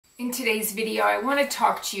In today's video, I want to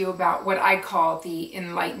talk to you about what I call the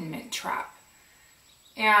Enlightenment Trap.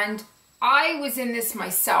 And I was in this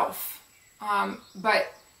myself,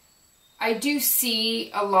 but I do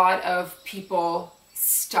see a lot of people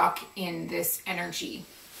stuck in this energy.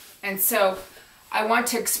 And so I want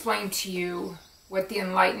to explain to you what the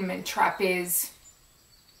Enlightenment Trap is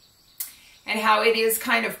and how it is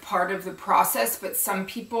kind of part of the process, but some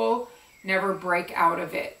people never break out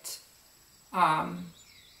of it.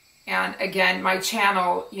 And again, my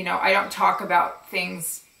channel, I don't talk about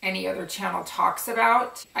things any other channel talks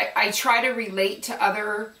about. I try to relate to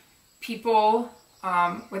other people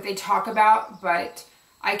what they talk about, but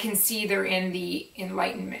I can see they're in the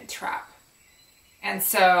Enlightenment Trap. And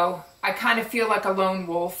so I kind of feel like a lone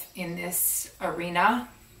wolf in this arena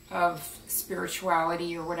of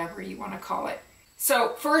spirituality, or whatever you want to call it.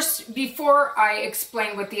 So first, before I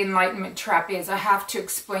explain what the Enlightenment Trap is, I have to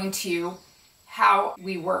explain to you how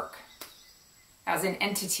we work as an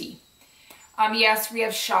entity. Yes, we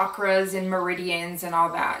have chakras and meridians and all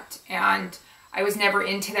that, and I was never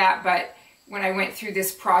into that, but when I went through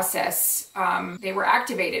this process, they were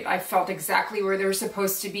activated. I felt exactly where they're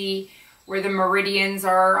supposed to be, where the meridians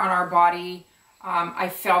are on our body. I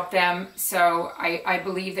felt them, so I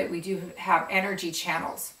believe that we do have energy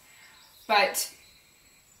channels. But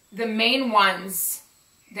the main ones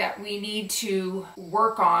that we need to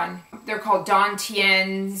work on, they're called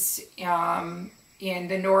Dantians. In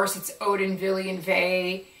the Norse, it's Odin, Vili, and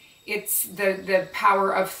Ve. It's the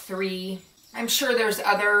power of three. I'm sure there's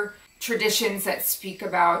other traditions that speak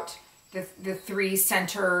about the three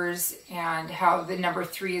centers and how the number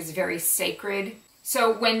 3 is very sacred.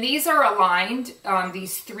 So when these are aligned,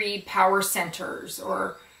 these 3 power centers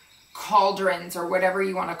or cauldrons or whatever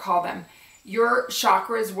you want to call them, your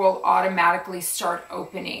chakras will automatically start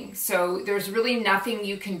opening. So there's really nothing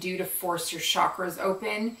you can do to force your chakras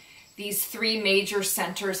open. These 3 major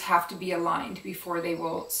centers have to be aligned before they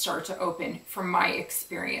will start to open, from my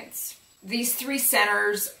experience. These 3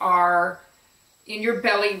 centers are in your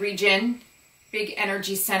belly region, big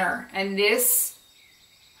energy center, and this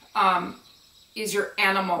is your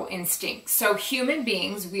animal instinct. So human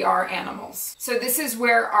beings, we are animals. So this is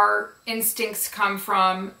where our instincts come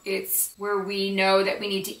from. It's where we know that we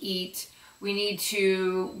need to eat.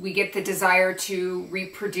 We get the desire to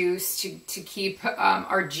reproduce, to keep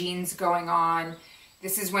our genes going on.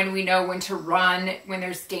 This is when we know when to run, when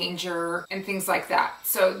there's danger, and things like that.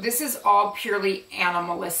 So this is all purely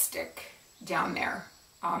animalistic down there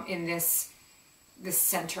in this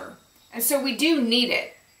center. And so we do need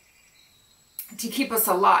it to keep us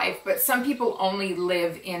alive, but some people only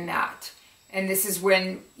live in that. And this is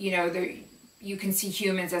when, you can see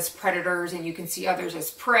humans as predators and you can see others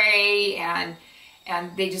as prey, and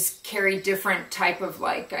they just carry different type of,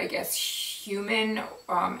 human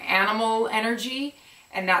animal energy.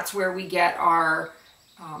 And that's where we get our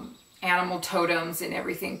animal totems and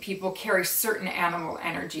everything. People carry certain animal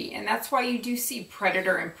energy, and that's why you do see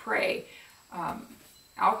predator and prey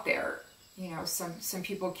out there. Some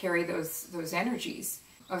people carry those energies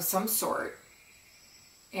of some sort,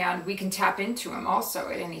 and we can tap into them also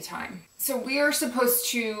at any time. So we are supposed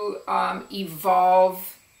to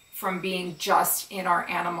evolve from being just in our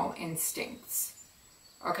animal instincts.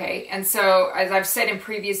 Okay, and so as I've said in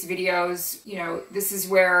previous videos, this is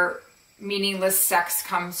where meaningless sex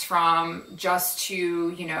comes from, just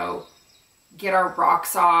to, get our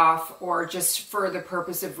rocks off, or just for the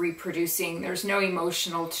purpose of reproducing. There's no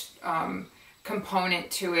emotional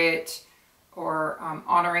component to it, or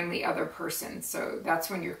honoring the other person. So that's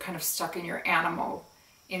when you're kind of stuck in your animal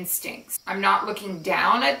instincts. I'm not looking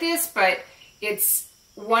down at this, but it's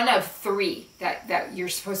one of 3 that you're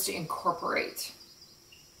supposed to incorporate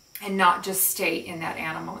and not just stay in that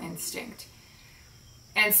animal instinct.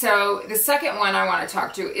 And so the second one I want to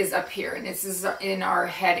talk to is up here, and this is in our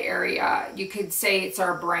head area. You could say it's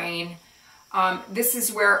our brain. This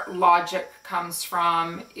is where logic comes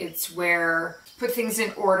from. It's where put things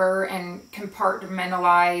in order and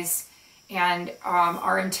compartmentalize, and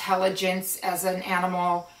our intelligence as an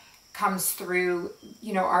animal comes through,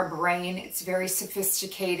 our brain. It's very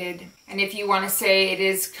sophisticated. And if you want to say, it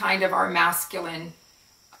is kind of our masculine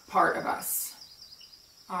part of us.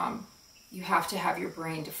 You have to have your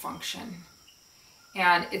brain to function.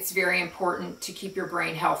 And it's very important to keep your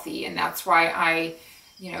brain healthy. And that's why I,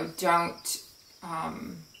 don't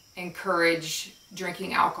encourage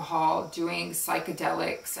drinking alcohol, doing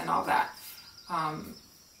psychedelics and all that.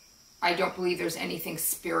 I don't believe there's anything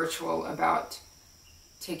spiritual about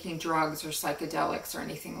taking drugs or psychedelics or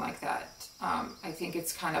anything like that. I think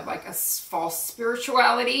it's kind of like a false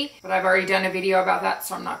spirituality, but I've already done a video about that,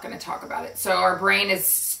 so I'm not going to talk about it. So our brain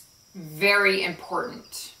is very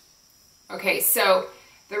important. Okay, so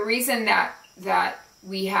the reason that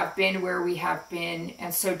we have been where we have been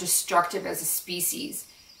and so destructive as a species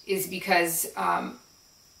is because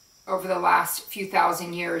over the last few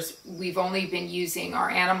thousand years, we've only been using our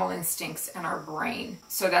animal instincts and our brain.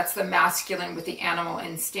 So that's the masculine with the animal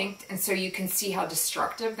instinct. And so you can see how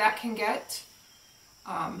destructive that can get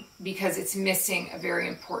because it's missing a very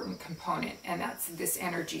important component, and that's this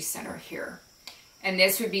energy center here. And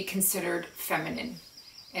this would be considered feminine.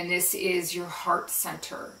 And this is your heart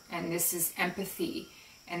center, and this is empathy,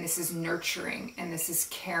 and this is nurturing, and this is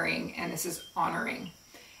caring, and this is honoring.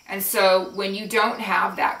 And so when you don't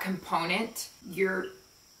have that component, you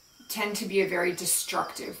tend to be a very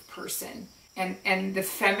destructive person. And the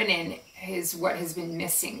feminine is what has been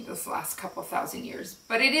missing this last couple thousand years.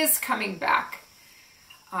 But it is coming back.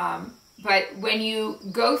 But when you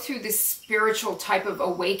go through this spiritual type of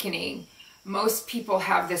awakening, most people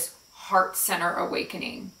have this heart center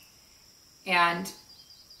awakening. And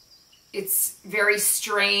it's very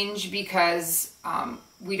strange because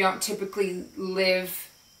we don't typically live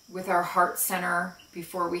with our heart center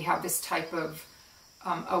before we have this type of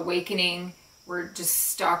awakening. We're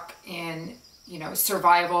just stuck in,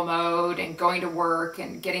 survival mode and going to work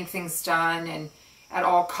and getting things done and at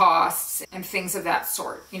all costs and things of that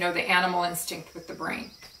sort. The animal instinct with the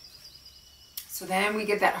brain. So then we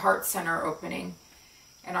get that heart center opening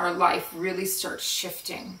and our life really starts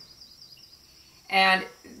shifting. And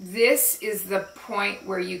this is the point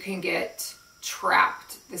where you can get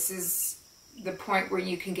trapped. This is the point where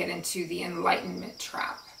you can get into the enlightenment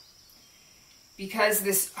trap. Because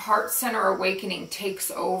this heart center awakening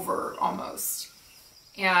takes over almost.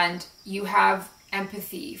 And you have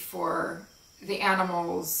empathy for the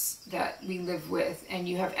animals that we live with, and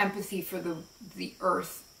you have empathy for the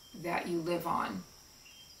earth that you live on.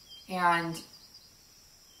 And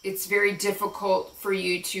it's very difficult for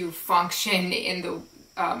you to function in the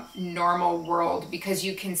normal world because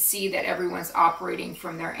you can see that everyone's operating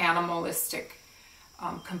from their animalistic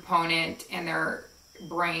component and their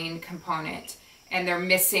brain component, and they're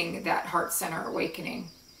missing that heart center awakening.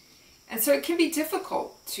 And so it can be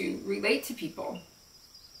difficult to relate to people.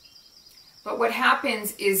 But what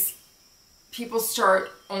happens is people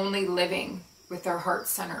start only living with their heart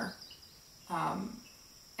center.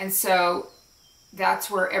 And so that's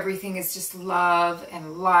where everything is just love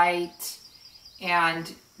and light,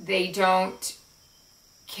 and they don't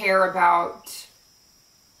care about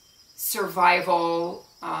survival.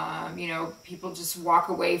 People just walk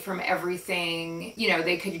away from everything.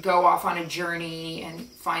 They could go off on a journey and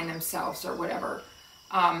find themselves or whatever.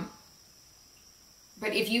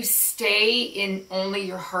 But if you stay in only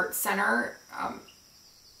your heart center,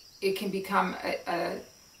 it can become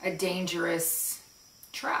a dangerous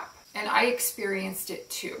trap. And I experienced it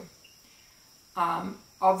too.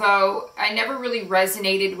 Although I never really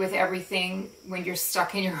resonated with everything when you're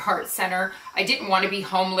stuck in your heart center. I didn't want to be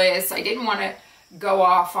homeless. I didn't want to go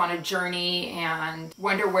off on a journey and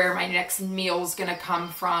wonder where my next meal's going to come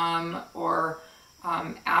from, or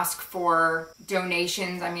ask for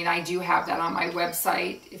donations. I mean, I do have that on my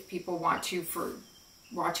website if people want to for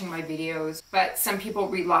watching my videos. But some people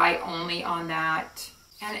rely only on that.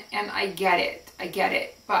 And I get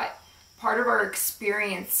it. But part of our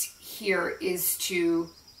experience here is to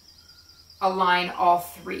align all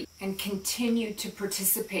three and continue to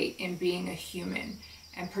participate in being a human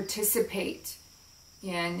and participate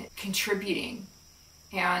in contributing.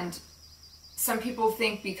 And some people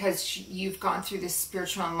think because you've gone through this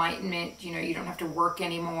spiritual enlightenment, you don't have to work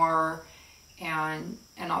anymore and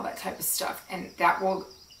all that type of stuff. And that will,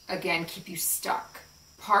 again, keep you stuck.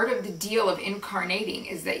 Part of the deal of incarnating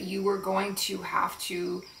is that you are going to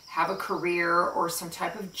have a career or some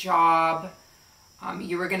type of job.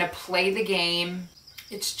 You were going to play the game.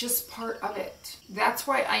 It's just part of it. That's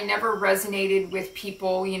why I never resonated with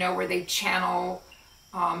people, where they channel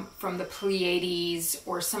from the Pleiades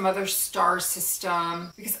or some other star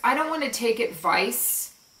system, because I don't want to take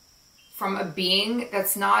advice from a being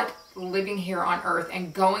that's not living here on Earth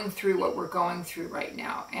and going through what we're going through right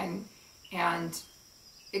now and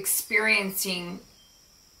experiencing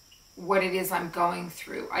what it is I'm going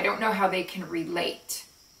through. I don't know how they can relate.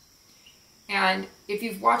 And if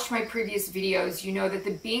you've watched my previous videos, you know that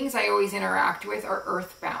the beings I always interact with are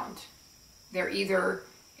earthbound. They're either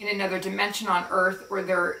in another dimension on Earth or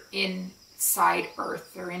they're inside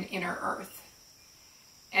Earth. They're in inner Earth.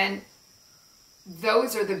 And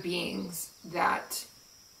those are the beings that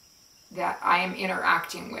I am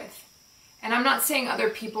interacting with. And I'm not saying other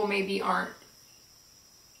people maybe aren't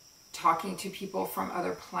talking to people from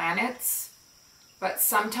other planets, but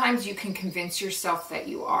sometimes you can convince yourself that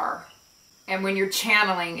you are. And when you're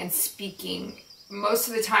channeling and speaking, most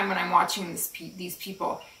of the time when I'm watching these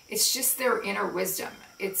people, it's just their inner wisdom.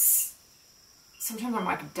 It's sometimes I'm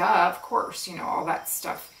like, duh, of course, you know, all that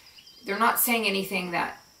stuff. They're not saying anything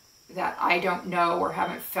that I don't know or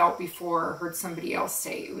haven't felt before or heard somebody else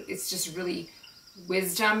say. It's just really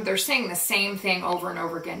wisdom. They're saying the same thing over and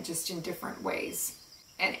over again, just in different ways.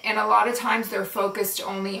 And a lot of times they're focused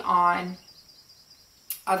only on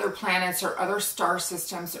other planets or other star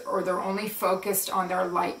systems, or they're only focused on their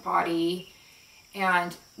light body,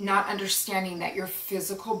 and not understanding that your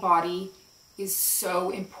physical body is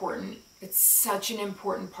so important. It's such an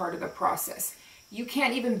important part of the process. You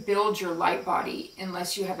can't even build your light body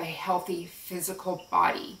unless you have a healthy physical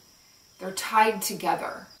body. They're tied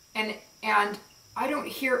together. And I don't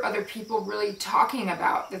hear other people really talking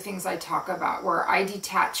about the things I talk about, where I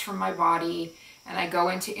detach from my body and I go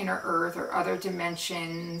into inner earth or other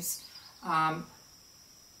dimensions.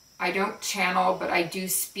 I don't channel, but I do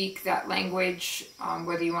speak that language,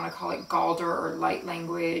 whether you want to call it Galder or light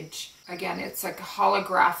language. Again, it's like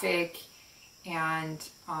holographic, and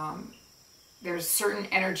there's certain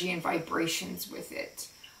energy and vibrations with it.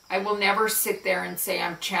 I will never sit there and say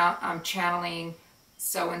I'm channeling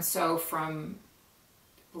so-and-so from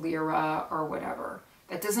Lyra or whatever.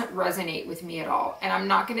 That doesn't resonate with me at all. And I'm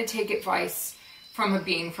not going to take advice from a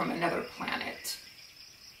being from another planet.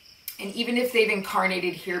 And even if they've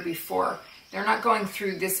incarnated here before, they're not going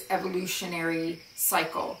through this evolutionary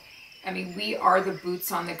cycle. I mean, we are the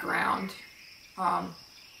boots on the ground.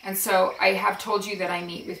 And so I have told you that I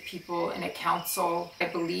meet with people in a council. I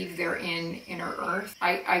believe they're in inner earth.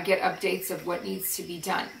 I get updates of what needs to be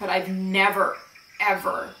done. But I've never,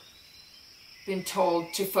 ever been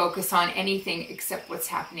told to focus on anything except what's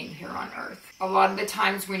happening here on earth. A lot of the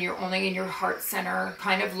times when you're only in your heart center,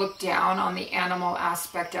 kind of look down on the animal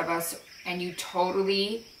aspect of us, and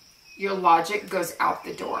your logic goes out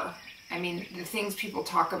the door. I mean, the things people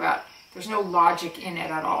talk about, there's no logic in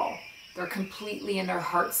it at all. They're completely in their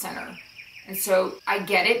heart center. And so I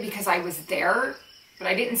get it because I was there, but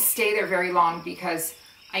I didn't stay there very long because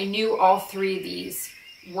I knew all three of these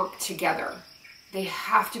work together. They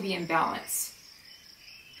have to be in balance.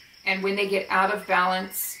 And when they get out of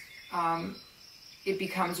balance, it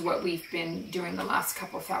becomes what we've been doing the last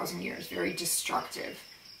couple thousand years, very destructive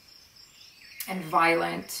and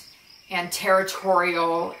violent and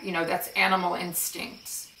territorial. You know, that's animal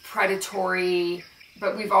instincts, predatory.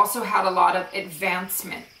 But we've also had a lot of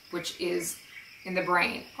advancement, which is in the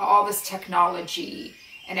brain, all this technology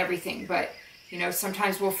and everything. But, you know,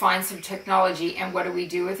 sometimes we'll find some technology, and what do we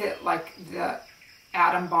do with it? Like the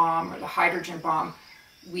atom bomb or the hydrogen bomb.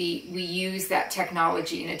 We use that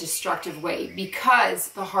technology in a destructive way because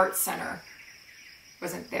the heart center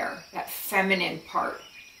wasn't there. That feminine part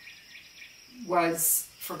was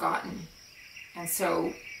forgotten. And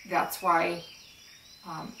so that's why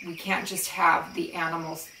we can't just have the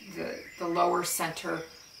animals, the lower center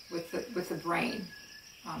with the brain.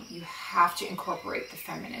 You have to incorporate the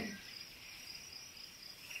feminine.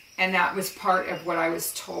 And that was part of what I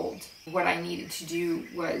was told. What I needed to do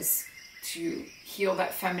was to heal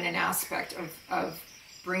that feminine aspect of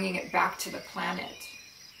bringing it back to the planet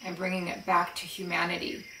and bringing it back to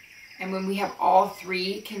humanity. And when we have all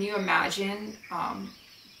three, can you imagine,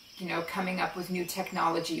 you know, coming up with new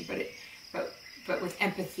technology, but with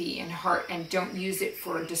empathy and heart, and don't use it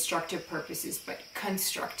for destructive purposes, but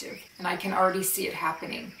constructive. And I can already see it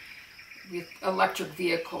happening with electric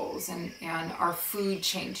vehicles and our food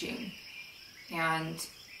changing, and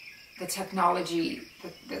the technology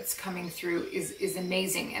that's coming through is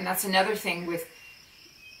amazing. And that's another thing with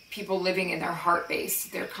people living in their heart base.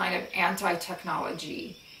 They're kind of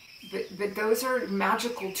anti-technology, but those are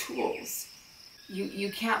magical tools.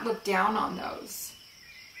 You can't look down on those.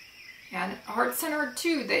 And heart center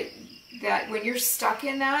too, that when you're stuck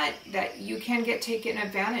in that you can get taken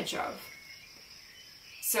advantage of.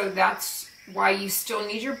 So that's why you still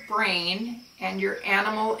need your brain and your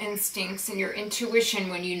animal instincts and your intuition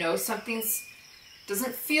when you know something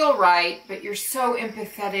doesn't feel right, but you're so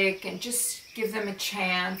empathetic and just give them a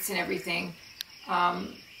chance and everything.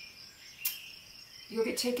 You'll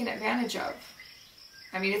get taken advantage of.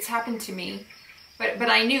 I mean, it's happened to me.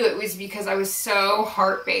 But I knew it was because I was so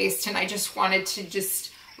heart-based and I just wanted to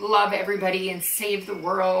just love everybody and save the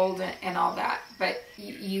world and all that. But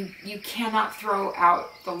you cannot throw out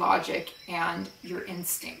the logic and your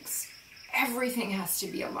instincts. Everything has to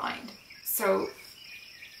be aligned. So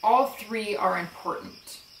all three are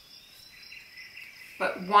important.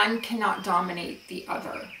 But one cannot dominate the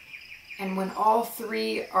other. And when all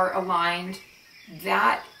three are aligned,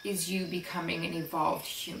 that is you becoming an evolved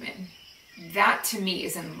human. That to me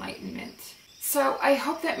is enlightenment. So I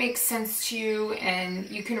hope that makes sense to you, and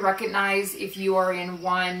you can recognize if you are in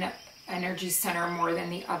one energy center more than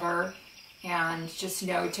the other, and just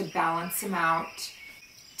know to balance them out.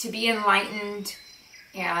 To be enlightened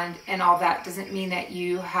and all that doesn't mean that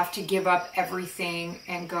you have to give up everything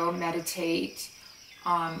and go meditate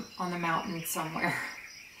on the mountain somewhere.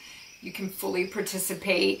 You can fully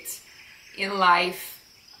participate in life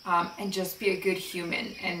and just be a good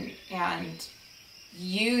human and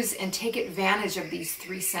use and take advantage of these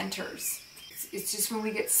three centers. It's just when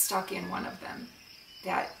we get stuck in one of them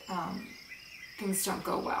that things don't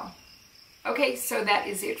go well. Okay, so that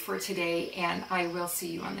is it for today, and I will see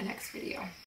you on the next video.